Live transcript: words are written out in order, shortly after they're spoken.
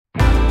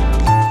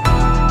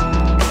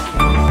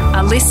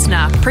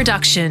listener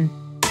production.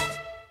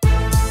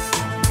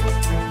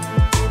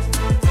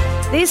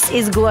 This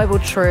is Global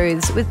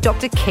Truths with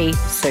Dr. Keith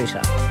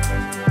Suter.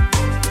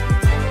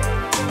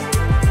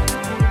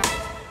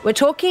 We're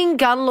talking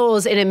gun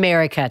laws in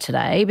America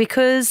today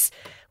because,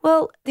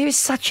 well, there is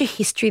such a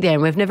history there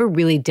and we've never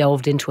really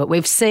delved into it.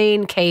 We've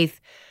seen, Keith,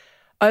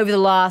 over the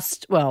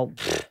last,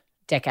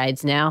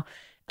 decades now,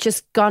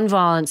 just gun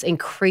violence,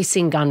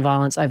 increasing gun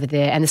violence over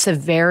there and the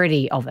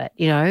severity of it,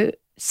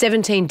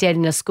 17 dead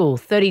in a school,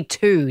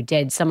 32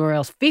 dead somewhere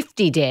else,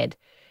 50 dead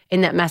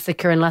in that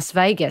massacre in Las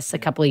Vegas a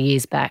couple of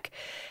years back.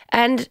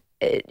 And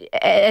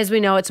as we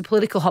know, it's a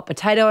political hot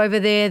potato over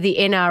there. The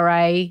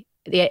NRA,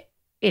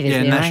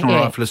 National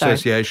Rifle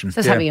Association.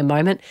 Just having a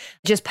moment.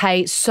 Just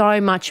pay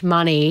so much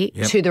money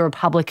to the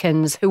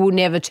Republicans who will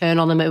never turn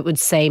on them, it would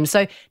seem.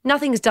 So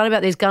nothing's done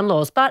about these gun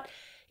laws. But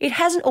it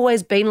hasn't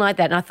always been like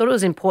that. And I thought it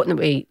was important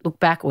that we look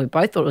back, or we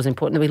both thought it was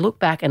important that we look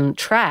back and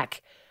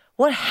track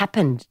what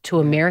happened to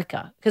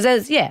America.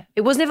 Because, it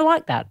was never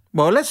like that.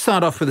 Well, let's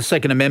start off with the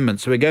Second Amendment.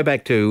 So we go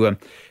back to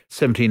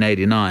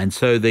 1789.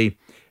 So the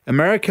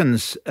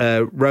Americans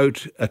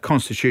wrote a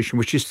constitution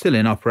which is still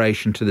in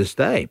operation to this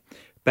day.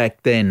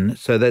 Back then,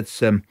 so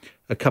that's a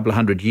couple of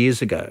hundred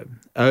years ago,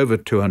 over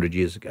 200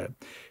 years ago.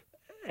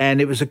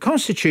 And it was a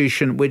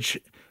constitution which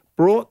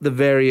brought the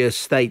various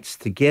states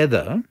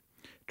together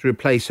to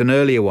replace an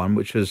earlier one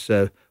which was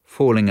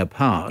falling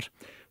apart.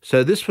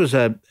 So this was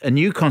a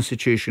new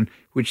constitution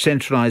which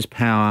centralised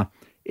power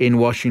in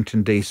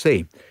Washington,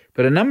 D.C.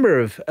 But a number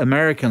of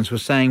Americans were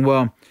saying,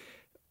 well,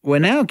 we're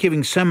now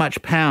giving so much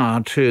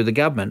power to the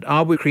government.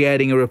 Are we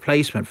creating a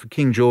replacement for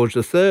King George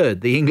III,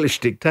 the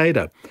English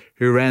dictator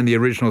who ran the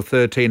original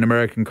 13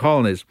 American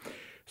colonies?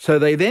 So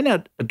they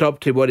then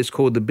adopted what is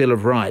called the Bill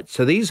of Rights.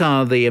 So these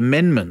are the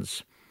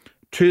amendments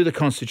to the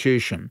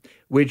Constitution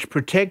which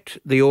protect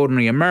the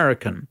ordinary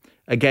American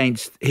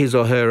against his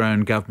or her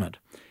own government.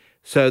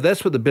 So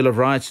that's what the Bill of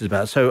Rights is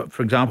about. So,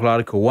 for example,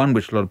 Article 1,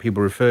 which a lot of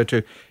people refer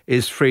to,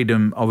 is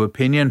freedom of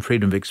opinion,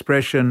 freedom of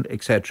expression,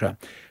 etc.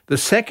 The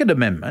Second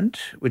Amendment,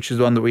 which is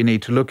the one that we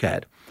need to look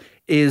at,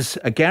 is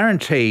a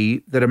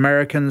guarantee that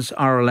Americans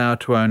are allowed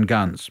to own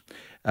guns.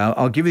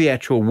 I'll give you the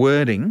actual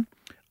wording.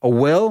 A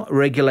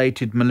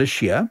well-regulated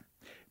militia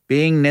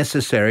being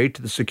necessary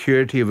to the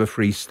security of a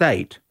free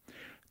state,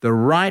 the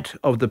right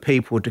of the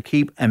people to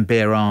keep and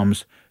bear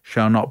arms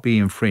shall not be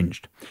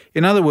infringed.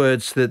 In other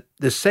words, that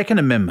the Second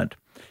Amendment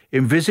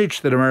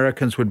envisaged that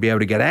Americans would be able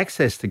to get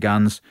access to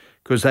guns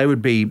because they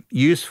would be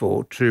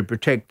useful to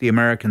protect the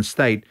American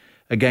state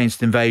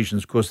against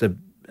invasions. Of course, they've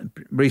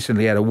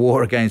recently had a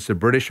war against the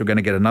British. We're going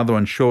to get another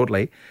one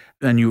shortly.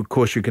 And you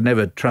could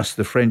never trust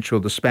the French or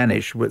the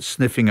Spanish with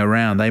sniffing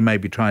around. They may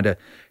be trying to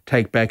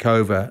take back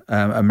over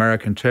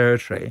American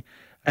territory.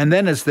 And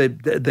then as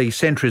the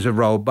centuries have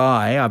rolled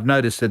by, I've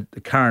noticed that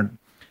the current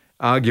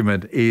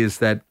argument is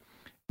that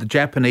the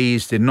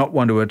Japanese did not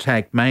want to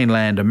attack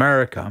mainland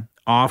America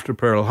after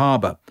Pearl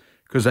Harbor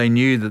because they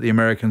knew that the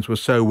Americans were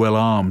so well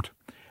armed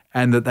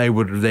and that they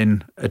would have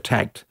then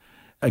attacked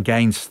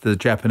against the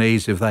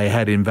Japanese if they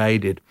had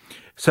invaded.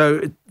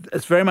 So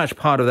it's very much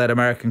part of that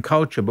American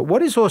culture. But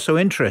what is also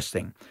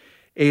interesting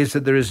is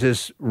that there is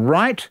this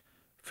right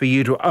for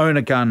you to own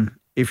a gun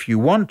if you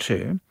want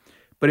to.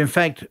 But in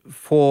fact,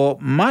 for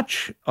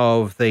much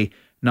of the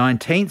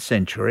 19th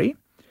century,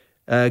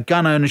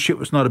 gun ownership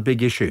was not a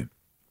big issue.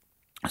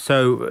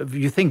 So if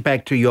you think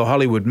back to your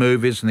Hollywood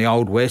movies and the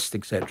Old West,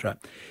 etc.,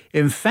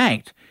 in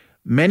fact,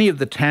 many of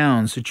the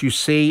towns that you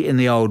see in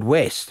the Old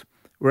West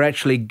were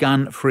actually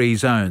gun-free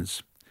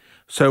zones.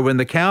 So when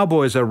the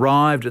cowboys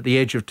arrived at the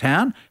edge of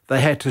town, they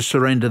had to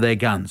surrender their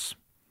guns.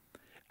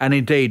 And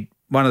indeed,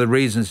 one of the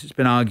reasons it's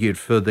been argued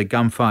for the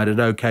gunfight at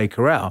OK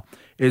Corral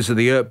is that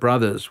the Earp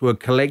brothers were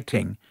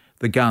collecting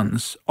the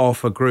guns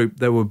off a group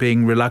that were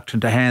being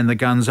reluctant to hand the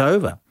guns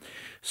over.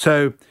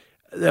 So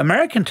the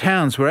American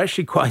towns were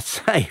actually quite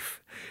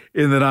safe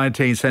in the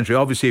 19th century.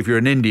 Obviously, if you're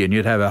an Indian,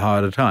 you'd have a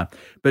harder time.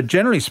 But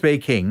generally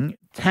speaking,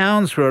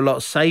 towns were a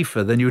lot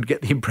safer than you would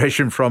get the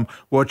impression from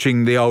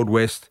watching the Old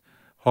West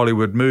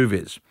Hollywood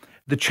movies.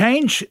 The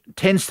change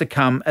tends to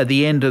come at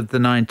the end of the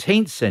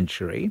 19th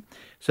century.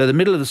 So the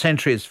middle of the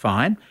century is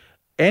fine.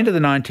 End of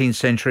the 19th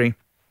century,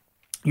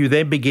 you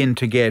then begin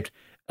to get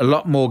a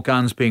lot more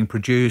guns being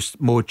produced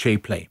more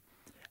cheaply.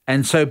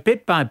 And so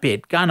bit by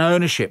bit, gun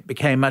ownership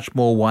became much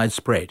more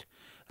widespread.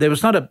 There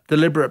was not a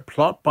deliberate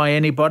plot by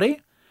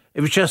anybody.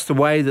 It was just the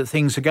way that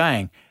things are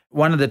going.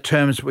 One of the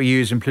terms we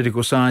use in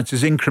political science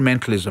is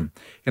incrementalism.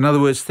 In other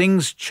words,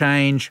 things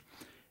change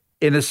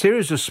in a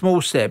series of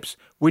small steps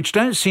which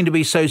don't seem to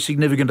be so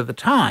significant at the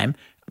time,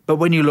 but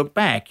when you look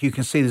back, you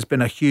can see there's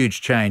been a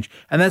huge change.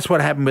 And that's what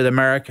happened with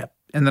America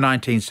in the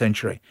 19th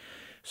century.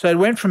 So it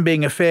went from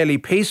being a fairly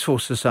peaceful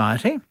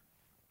society,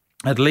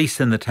 at least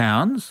in the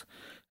towns,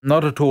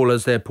 not at all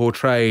as they're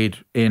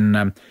portrayed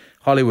in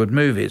Hollywood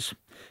movies.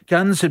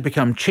 Guns had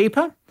become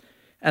cheaper,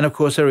 and of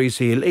course they're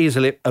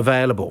easily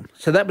available.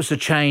 So that was the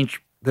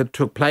change that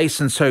took place,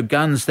 and so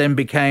guns then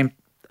became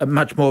a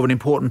much more of an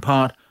important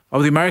part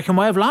of the American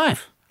way of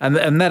life.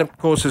 And that, of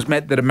course, has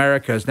meant that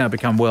America has now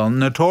become,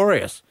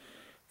 notorious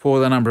for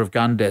the number of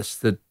gun deaths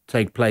that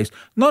take place.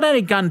 Not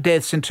only gun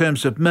deaths in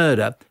terms of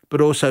murder,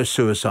 but also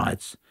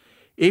suicides.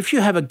 If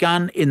you have a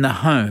gun in the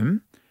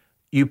home,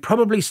 you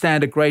probably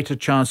stand a greater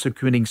chance of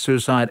committing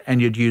suicide,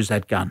 and you'd use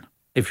that gun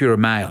if you're a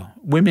male.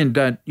 Women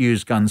don't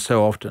use guns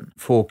so often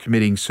for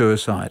committing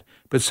suicide,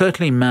 but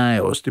certainly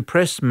males,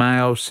 depressed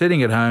males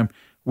sitting at home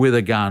with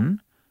a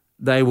gun,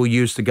 they will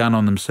use the gun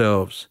on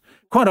themselves.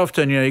 Quite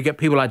often, you get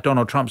people like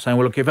Donald Trump saying,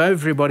 well, look, if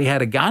everybody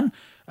had a gun,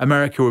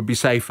 America would be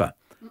safer.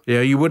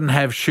 You wouldn't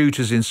have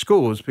shooters in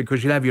schools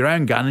because you'd have your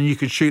own gun and you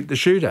could shoot the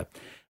shooter.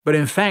 But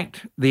in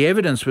fact, the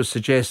evidence would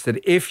suggest that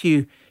if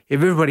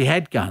everybody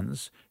had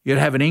guns, you'd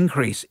have an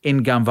increase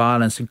in gun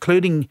violence,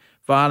 including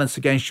violence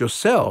against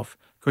yourself,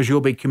 because you'll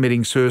be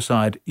committing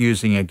suicide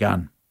using a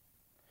gun.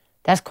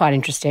 That's quite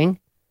interesting.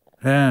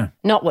 Yeah.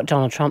 Not what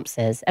Donald Trump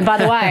says. And by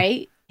the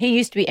way, he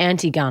used to be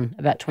anti-gun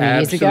about 20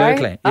 years ago.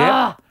 Absolutely.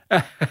 Yeah.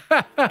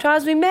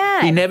 Drives me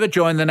mad. He never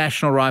joined the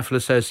National Rifle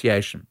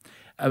Association.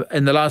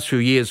 In the last few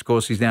years, of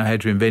course, he's now had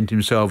to invent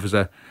himself as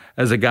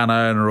a gun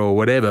owner or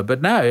whatever.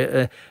 But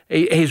no,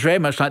 he's very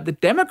much like the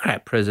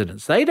Democrat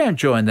presidents. They don't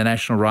join the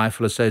National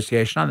Rifle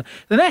Association.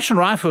 The National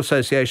Rifle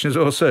Association is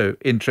also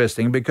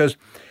interesting because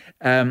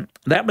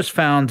that was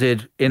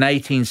founded in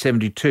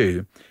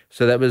 1872.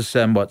 So that was,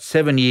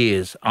 7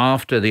 years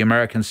after the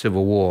American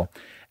Civil War.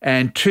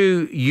 And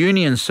 2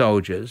 Union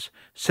soldiers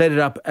set it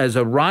up as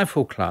a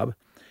rifle club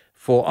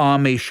for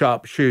Army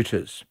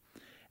sharpshooters.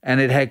 And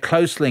it had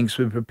close links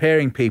with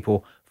preparing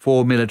people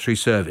for military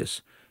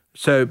service.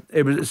 So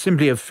it was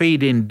simply a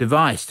feed-in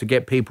device to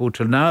get people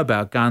to know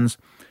about guns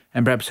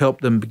and perhaps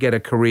help them get a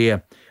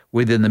career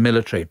within the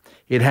military.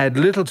 It had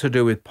little to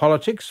do with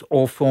politics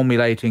or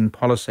formulating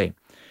policy.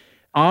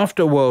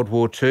 After World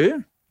War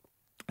II,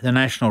 the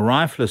National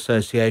Rifle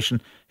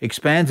Association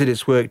expanded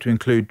its work to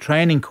include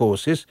training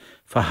courses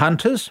for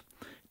hunters,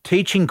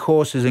 teaching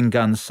courses in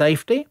gun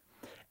safety,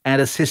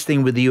 and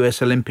assisting with the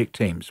US Olympic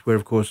teams, where,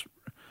 of course,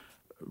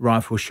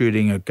 rifle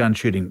shooting or gun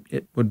shooting,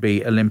 it would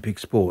be Olympic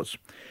sports.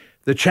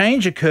 The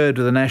change occurred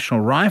with the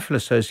National Rifle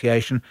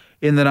Association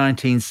in the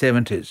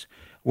 1970s,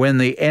 when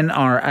the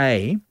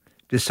NRA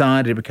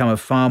decided to become a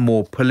far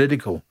more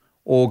political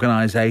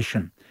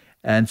organisation.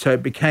 And so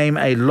it became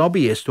a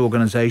lobbyist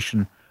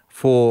organisation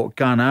for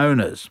gun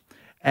owners.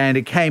 And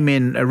it came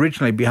in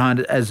originally behind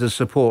it as a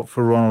support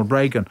for Ronald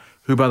Reagan,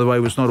 who, by the way,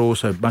 was not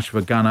also much of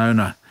a gun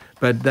owner.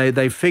 But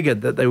they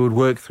figured that they would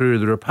work through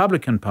the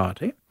Republican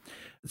Party.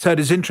 So it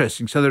is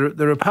interesting. So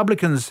the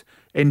Republicans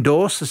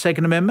endorse the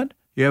Second Amendment.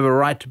 You have a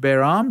right to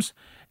bear arms.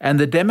 And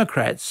the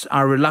Democrats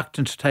are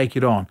reluctant to take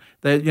it on.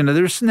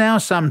 There's now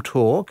some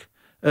talk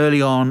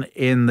early on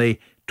in the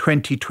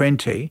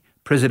 2020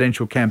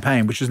 presidential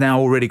campaign, which has now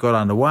already got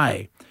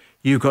underway.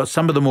 You've got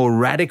some of the more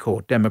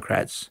radical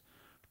Democrats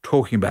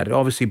talking about it.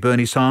 Obviously,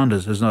 Bernie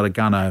Sanders is not a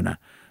gun owner.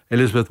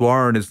 Elizabeth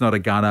Warren is not a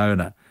gun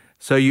owner.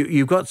 So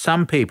you've got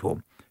some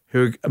people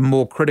who are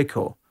more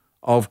critical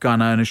of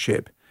gun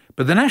ownership.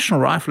 But the National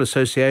Rifle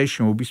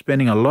Association will be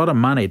spending a lot of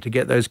money to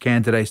get those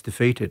candidates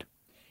defeated.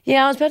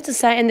 Yeah, I was about to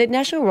say, and the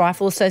National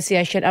Rifle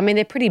Association, I mean,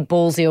 they're a pretty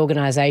ballsy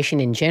organisation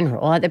in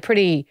general. Like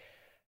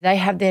they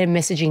have their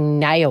messaging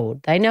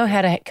nailed. They know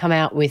how to come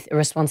out with a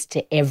response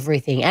to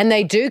everything. And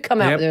they do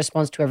come out with a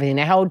response to everything.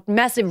 They hold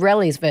massive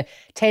rallies for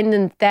tens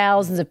and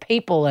thousands of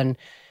people and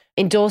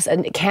endorse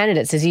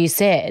candidates, as you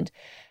said.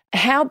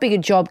 How big a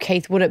job,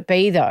 Keith, would it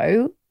be,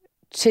 though,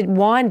 to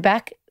wind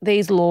back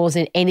these laws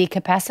in any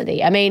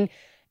capacity? I mean,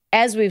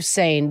 as we've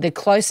seen, the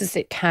closest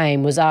it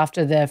came was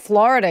after the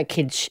Florida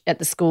kids at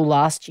the school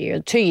last year,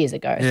 2 years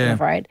ago, I'm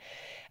afraid.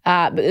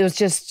 But it was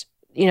just,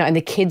 and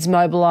the kids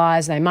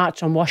mobilised, they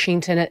marched on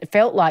Washington. It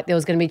felt like there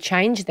was going to be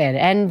change then,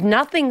 and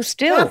nothing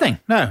still. Nothing.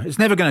 No, it's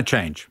never going to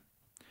change.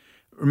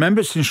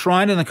 Remember, it's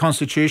enshrined in the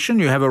Constitution,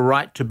 you have a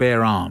right to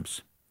bear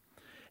arms.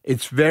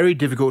 It's very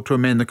difficult to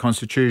amend the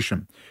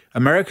Constitution.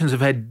 Americans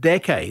have had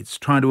decades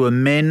trying to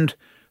amend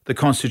the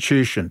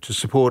Constitution to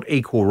support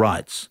equal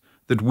rights,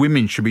 that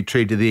women should be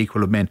treated the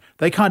equal of men.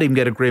 They can't even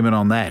get agreement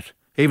on that,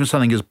 even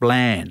something as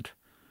bland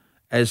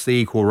as the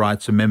Equal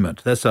Rights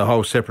Amendment. That's a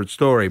whole separate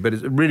story, but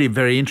it's really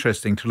very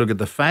interesting to look at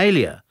the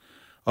failure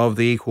of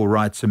the Equal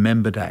Rights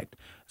Amendment Act.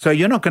 So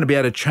you're not going to be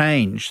able to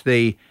change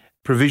the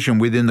provision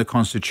within the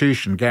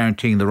Constitution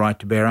guaranteeing the right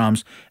to bear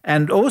arms.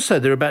 And also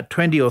there are about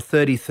 20 or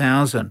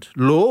 30,000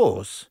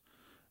 laws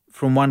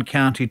from one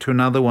county to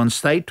another, one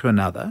state to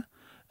another,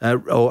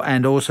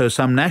 and also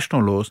some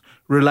national laws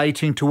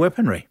relating to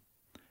weaponry.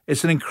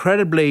 It's an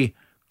incredibly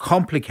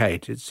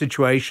complicated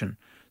situation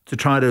to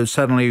try to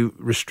suddenly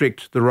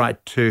restrict the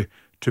right to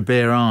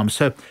bear arms.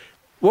 So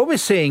what we're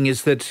seeing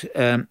is that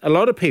a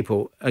lot of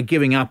people are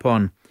giving up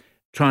on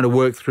trying to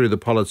work through the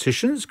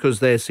politicians because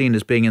they're seen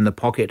as being in the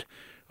pocket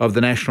of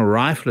the National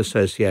Rifle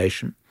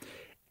Association.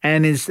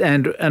 And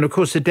of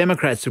course, the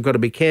Democrats have got to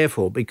be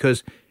careful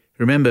because,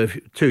 remember,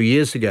 2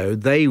 years ago,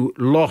 they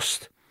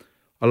lost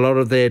a lot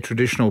of their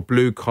traditional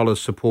blue-collar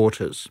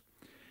supporters.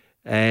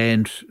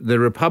 And the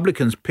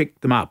Republicans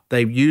picked them up.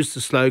 They used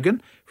the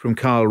slogan from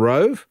Karl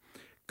Rove,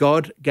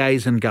 God,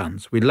 gays and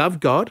guns. We love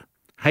God,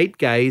 hate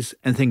gays,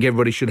 and think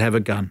everybody should have a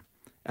gun.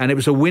 And it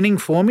was a winning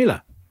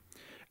formula.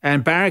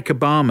 And Barack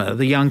Obama,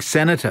 the young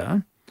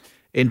senator,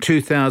 in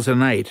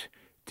 2008,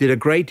 did a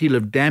great deal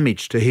of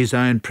damage to his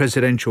own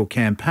presidential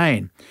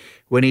campaign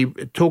when he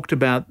talked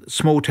about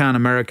small-town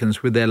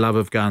Americans with their love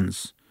of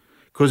guns,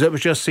 because it was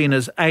just seen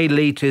as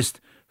elitist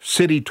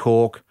city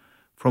talk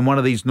from one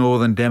of these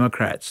northern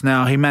Democrats.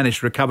 Now, he managed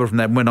to recover from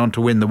that and went on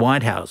to win the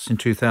White House in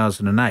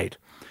 2008.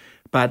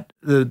 But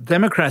the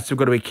Democrats have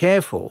got to be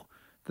careful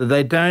that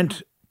they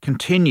don't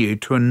continue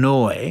to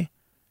annoy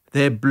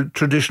their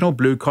traditional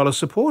blue-collar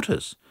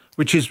supporters,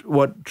 which is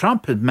what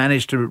Trump had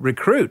managed to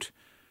recruit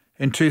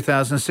in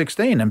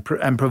 2016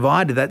 and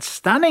provided that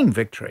stunning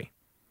victory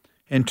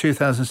in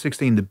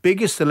 2016, the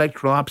biggest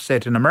electoral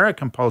upset in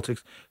American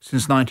politics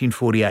since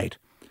 1948.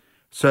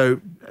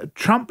 So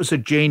Trump was a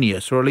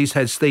genius, or at least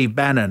had Steve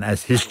Bannon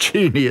as his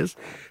genius.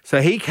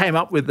 So he came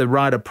up with the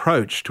right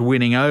approach to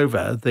winning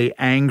over the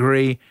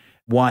angry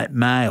white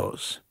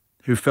males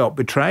who felt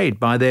betrayed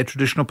by their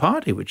traditional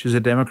party, which is a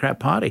Democrat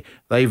party.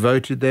 They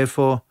voted,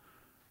 therefore,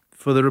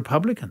 for the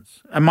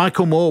Republicans. And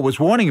Michael Moore was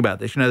warning about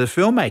this, the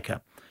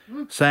filmmaker,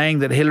 saying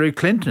that Hillary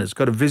Clinton has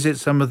got to visit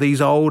some of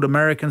these old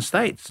American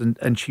states,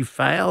 and she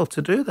failed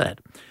to do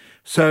that.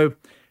 So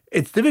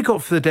it's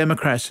difficult for the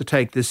Democrats to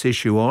take this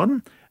issue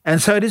on.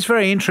 And so it is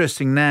very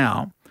interesting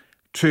now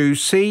to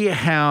see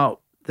how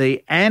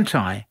the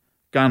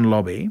anti-gun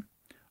lobby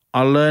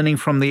are learning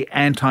from the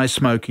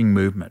anti-smoking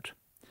movement.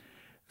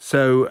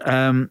 So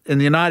in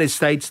the United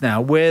States now,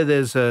 where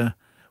there's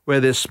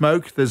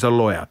smoke, there's a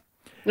lawyer.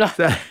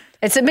 So,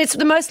 it's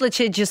the most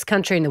litigious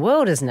country in the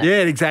world, isn't it?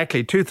 Yeah,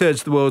 exactly. 2/3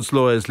 of the world's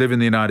lawyers live in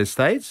the United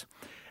States.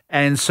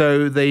 And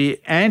so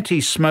the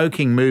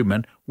anti-smoking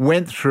movement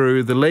went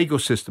through the legal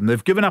system.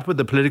 They've given up with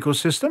the political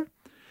system.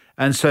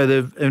 And so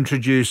they've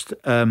introduced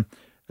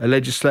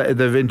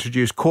they've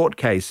introduced court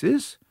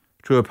cases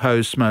to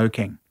oppose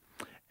smoking.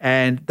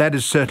 And that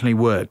has certainly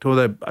worked,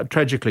 although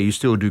tragically you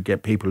still do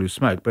get people who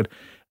smoke. But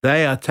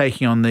they are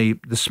taking on the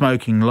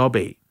smoking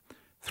lobby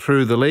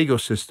through the legal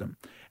system.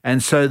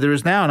 And so there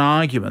is now an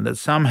argument that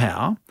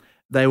somehow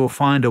they will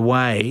find a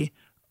way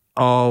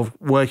of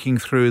working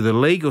through the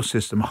legal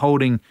system,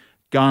 holding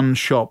gun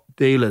shop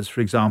dealers,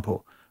 for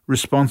example,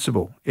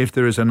 responsible if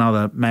there is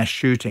another mass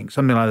shooting,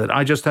 something like that.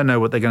 I just don't know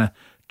what they're going to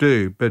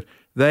do, but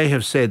they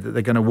have said that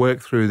they're going to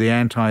work through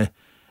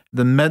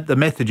the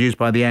method used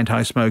by the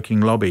anti-smoking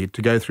lobby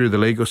to go through the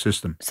legal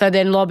system. So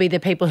then lobby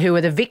the people who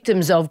are the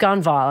victims of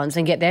gun violence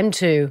and get them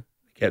to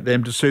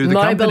sue the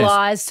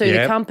mobilise, sue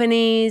the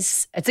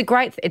companies.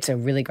 It's a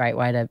really great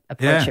way to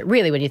approach it,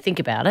 really, when you think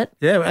about it.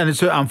 Yeah, and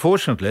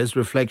unfortunately, it's a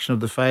reflection of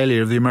the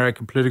failure of the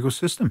American political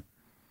system.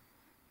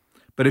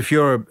 But if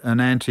you're an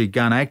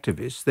anti-gun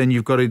activist, then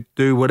you've got to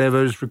do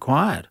whatever is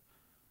required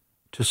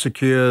to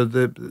secure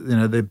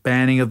the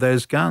banning of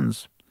those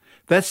guns.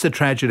 That's the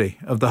tragedy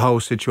of the whole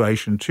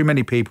situation. Too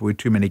many people with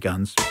too many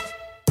guns.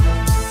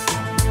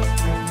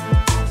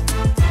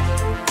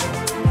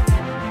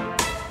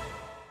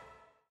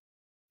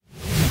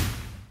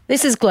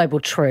 This is Global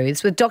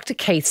Truths with Dr.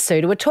 Keith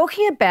Suter. We're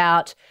talking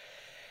about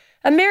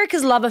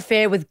America's love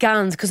affair with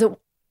guns, because it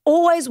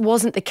always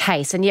wasn't the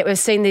case, and yet we've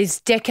seen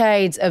these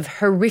decades of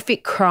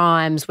horrific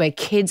crimes where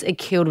kids are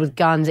killed with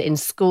guns in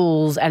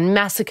schools and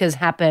massacres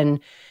happen,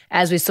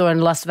 as we saw in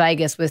Las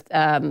Vegas with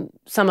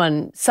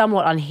someone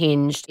somewhat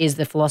unhinged, is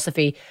the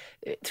philosophy,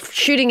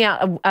 shooting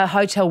out a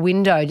hotel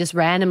window just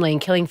randomly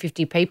and killing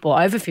 50 people,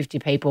 over 50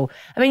 people.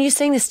 I mean, you're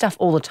seeing this stuff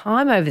all the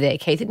time over there,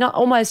 Keith.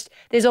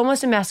 There's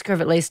almost a massacre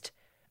of at least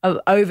of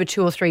over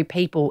 2 or 3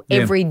 people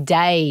every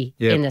day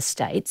in the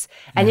States,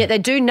 and yet they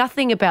do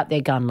nothing about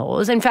their gun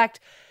laws. In fact,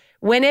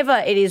 whenever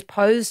it is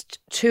posed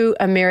to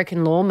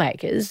American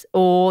lawmakers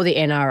or the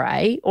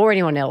NRA or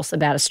anyone else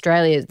about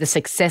Australia, the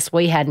success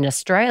we had in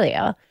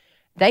Australia,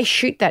 they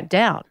shoot that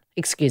down.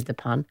 Excuse the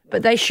pun,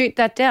 but they shoot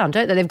that down,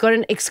 don't they? They've got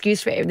an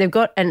excuse they've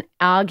got an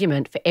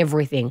argument for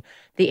everything.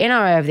 The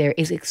NRA over there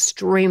is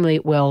extremely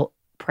well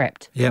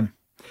prepped. Yeah.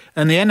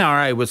 And the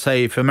NRA would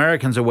say if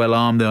Americans are well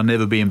armed, they'll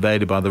never be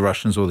invaded by the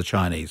Russians or the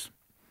Chinese.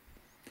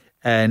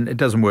 And it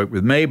doesn't work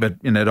with me, but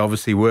it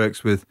obviously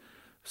works with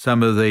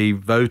some of the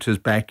voters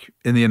back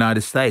in the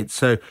United States.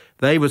 So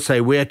they would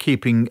say we're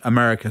keeping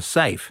America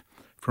safe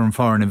from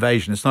foreign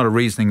invasion. It's not a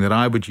reasoning that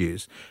I would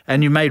use.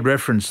 And you made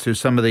reference to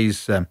some of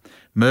these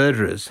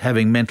murderers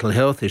having mental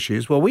health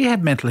issues. Well, we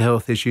have mental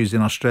health issues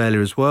in Australia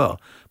as well,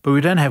 but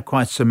we don't have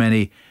quite so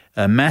many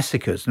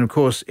massacres. And of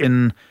course,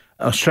 in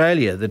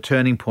Australia, the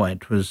turning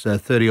point was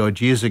 30-odd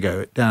years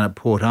ago down at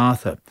Port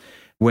Arthur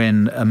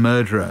when a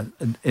murderer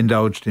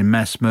indulged in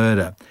mass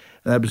murder.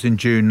 That was in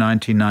June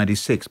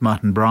 1996.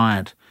 Martin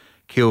Bryant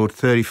killed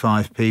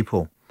 35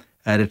 people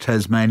at a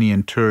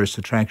Tasmanian tourist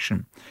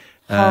attraction.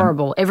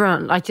 Horrible.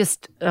 Everyone,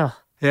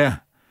 Yeah.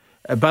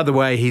 By the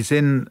way, he's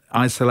in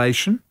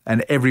isolation,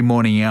 and every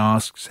morning he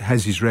asks,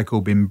 has his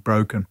record been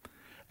broken?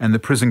 And the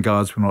prison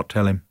guards will not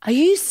tell him. Are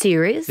you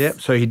serious?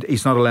 Yep. So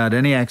he's not allowed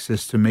any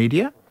access to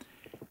media.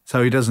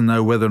 So he doesn't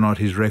know whether or not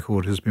his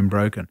record has been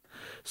broken.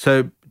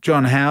 So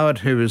John Howard,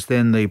 who was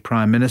then the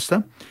Prime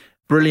Minister,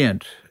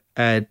 brilliant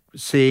at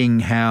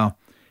seeing how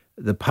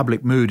the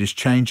public mood is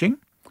changing.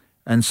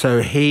 And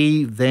so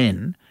he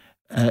then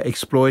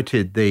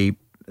exploited the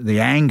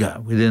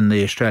anger within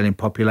the Australian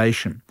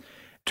population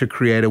to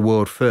create a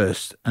world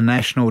first, a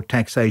national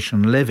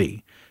taxation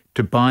levy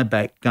to buy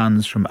back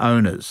guns from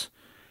owners.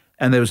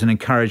 And there was an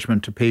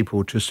encouragement to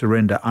people to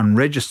surrender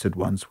unregistered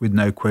ones with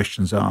no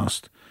questions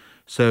asked.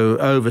 So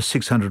over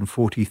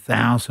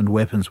 640,000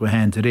 weapons were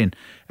handed in.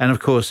 And of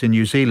course, in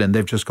New Zealand,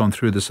 they've just gone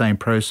through the same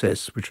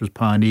process, which was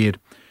pioneered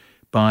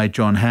by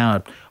John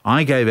Howard.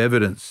 I gave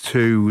evidence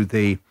to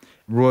the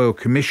Royal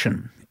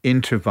Commission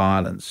into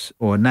Violence,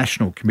 or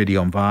National Committee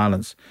on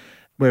Violence,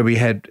 where we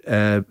had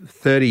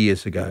 30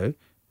 years ago,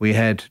 we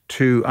had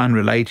 2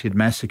 unrelated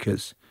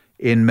massacres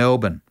in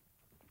Melbourne,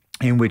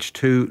 in which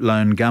 2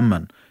 lone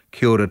gunmen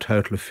killed a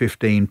total of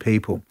 15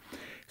 people.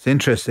 It's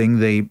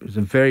interesting, it was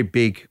a very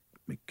big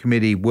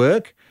committee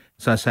work.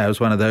 As I say, I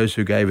was one of those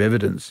who gave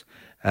evidence.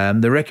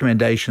 The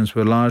recommendations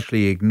were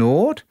largely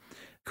ignored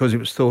because it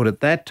was thought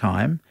at that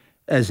time,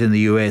 as in the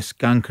US,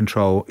 gun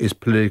control is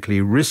politically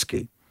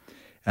risky,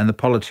 and the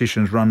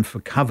politicians run for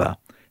cover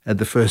at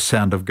the first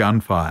sound of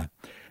gunfire.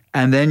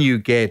 And then you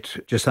get,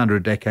 just under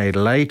a decade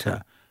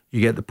later, you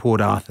get the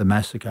Port Arthur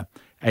massacre.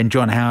 And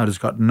John Howard has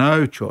got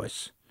no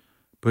choice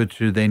but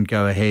to then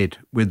go ahead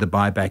with the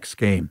buyback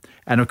scheme.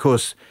 And of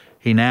course,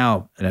 he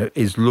now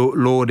is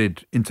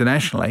lauded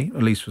internationally,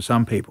 at least for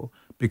some people,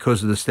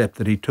 because of the step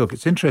that he took.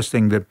 It's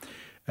interesting that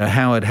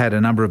Howard had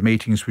a number of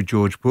meetings with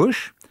George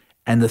Bush,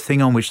 and the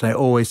thing on which they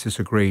always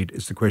disagreed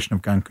is the question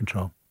of gun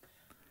control.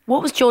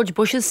 What was George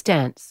Bush's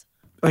stance?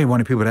 Well, he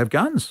wanted people to have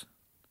guns.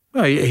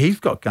 Well, he's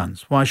got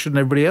guns. Why shouldn't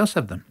everybody else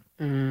have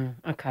them?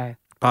 Okay.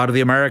 Part of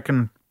the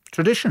American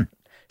tradition.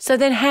 So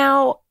then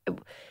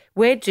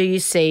where do you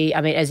see,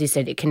 I mean, as you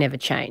said, it can never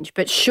change,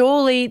 but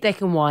surely they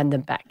can wind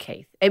them back,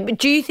 Keith.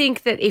 Do you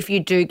think that if you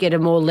do get a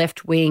more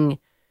left-wing,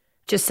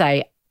 just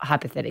say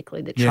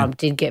hypothetically that Trump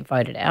did get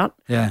voted out,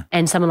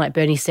 and someone like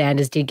Bernie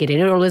Sanders did get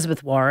in, or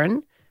Elizabeth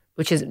Warren,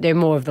 which is, they're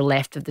more of the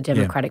left of the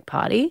Democratic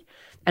Party,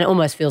 and it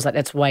almost feels like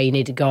that's the way you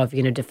need to go if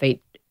you're going to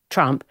defeat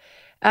Trump.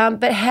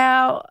 But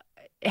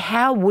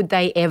how would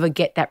they ever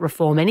get that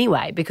reform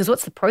anyway? Because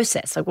what's the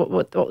process? Like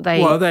what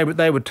they? Well,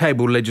 they would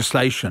table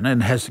legislation,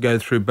 and it has to go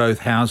through both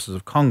houses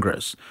of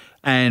Congress.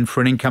 And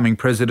for an incoming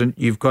president,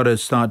 you've got to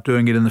start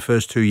doing it in the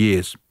first 2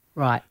 years.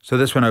 Right. So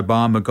that's when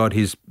Obama got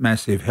his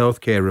massive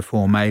healthcare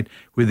reform made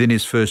within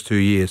his first 2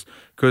 years.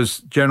 Because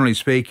generally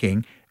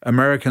speaking,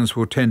 Americans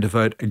will tend to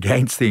vote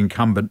against the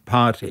incumbent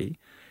party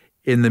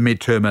in the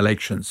midterm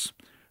elections.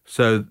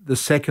 So the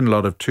second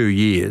lot of 2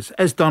 years,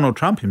 as Donald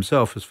Trump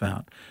himself has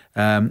found,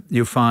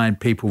 you'll find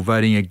people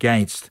voting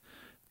against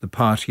the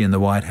party in the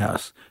White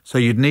House. So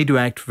you'd need to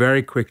act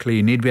very quickly.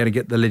 You need to be able to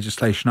get the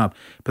legislation up.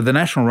 But the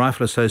National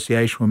Rifle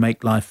Association will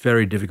make life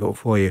very difficult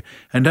for you.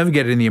 And don't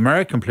forget, in the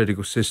American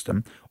political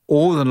system,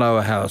 all the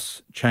lower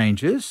house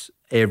changes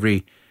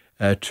every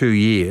 2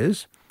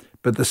 years,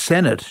 but the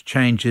Senate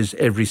changes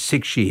every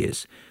 6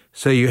 years.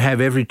 So you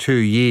have every 2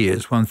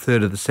 years,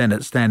 1/3 of the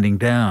Senate standing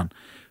down.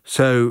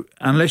 So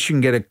unless you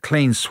can get a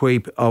clean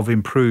sweep of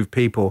improved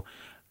people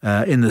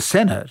in the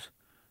Senate,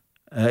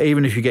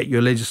 even if you get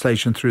your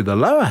legislation through the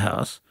lower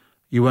house,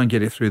 you won't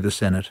get it through the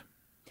Senate.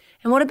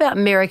 And what about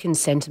American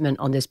sentiment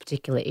on this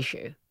particular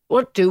issue?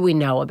 What do we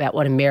know about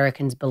what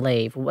Americans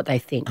believe or what they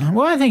think?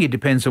 Well, I think it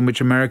depends on which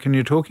American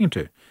you're talking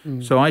to.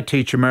 So I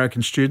teach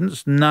American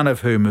students, none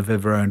of whom have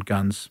ever owned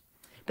guns.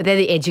 But they're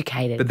the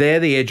educated. But they're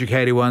the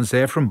educated ones.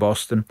 They're from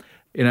Boston.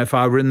 You know, if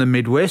I were in the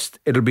Midwest,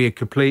 it'll be a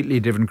completely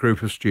different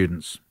group of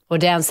students. Or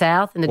down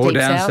south, in the deep south? Or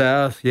down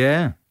south,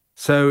 yeah.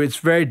 So it's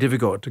very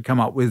difficult to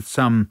come up with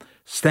some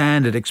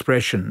standard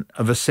expression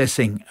of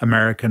assessing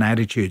American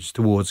attitudes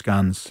towards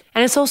guns.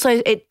 And it's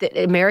also,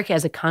 America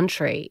as a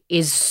country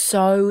is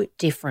so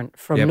different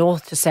from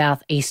north to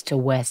south, east to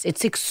west.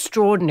 It's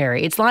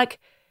extraordinary. It's like,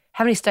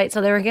 how many states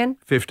are there again?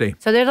 50.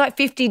 So they're like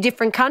 50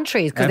 different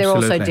countries because they're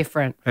all so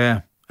different.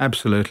 Yeah,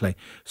 absolutely.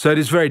 So it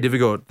is very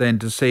difficult then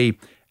to see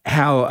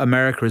how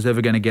America is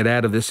ever going to get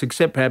out of this,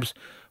 except perhaps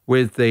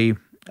with the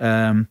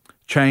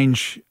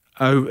change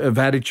of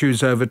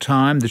attitudes over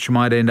time, that you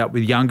might end up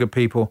with younger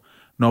people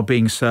not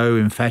being so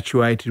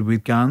infatuated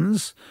with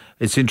guns.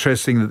 It's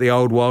interesting that the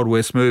old Wild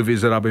West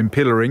movies that I've been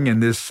pillaring in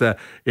this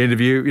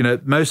interview, you know,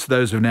 most of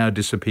those have now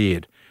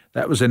disappeared.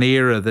 That was an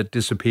era that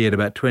disappeared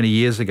about 20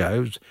 years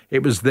ago.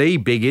 It was the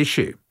big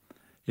issue,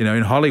 you know,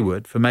 in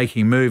Hollywood for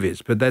making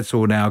movies, but that's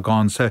all now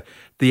gone. So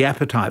the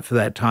appetite for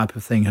that type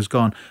of thing has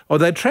gone.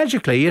 Although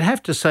tragically, you'd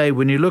have to say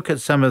when you look at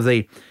some of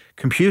the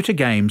computer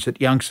games that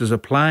youngsters are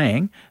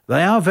playing,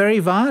 they are very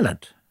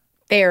violent.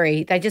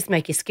 Very. They just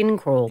make your skin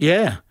crawl.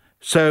 Yeah.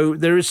 So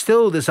there is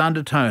still this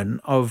undertone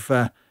of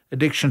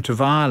addiction to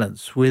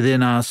violence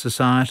within our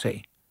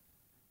society.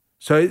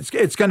 So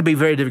it's going to be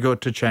very difficult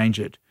to change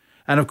it.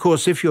 And of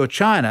course, if you're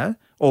China,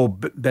 or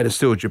better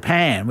still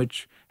Japan,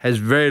 which has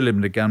very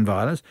limited gun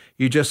violence,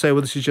 you just say,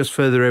 well, this is just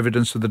further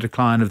evidence of the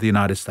decline of the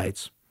United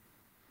States.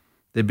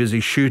 They're busy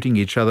shooting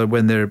each other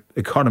when their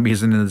economy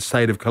is in a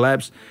state of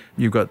collapse.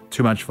 You've got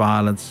too much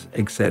violence,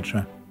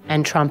 etc.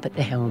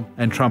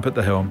 And Trump at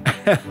the helm.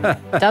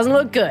 Doesn't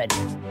look good.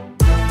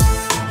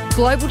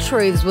 Global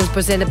Truths was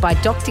presented by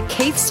Dr.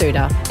 Keith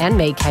Suter and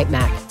me, Kate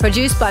Mack.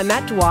 Produced by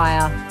Matt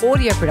Dwyer.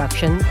 Audio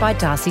production by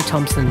Darcy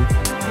Thompson.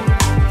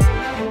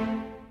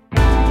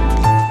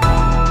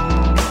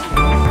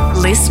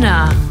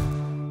 Listener.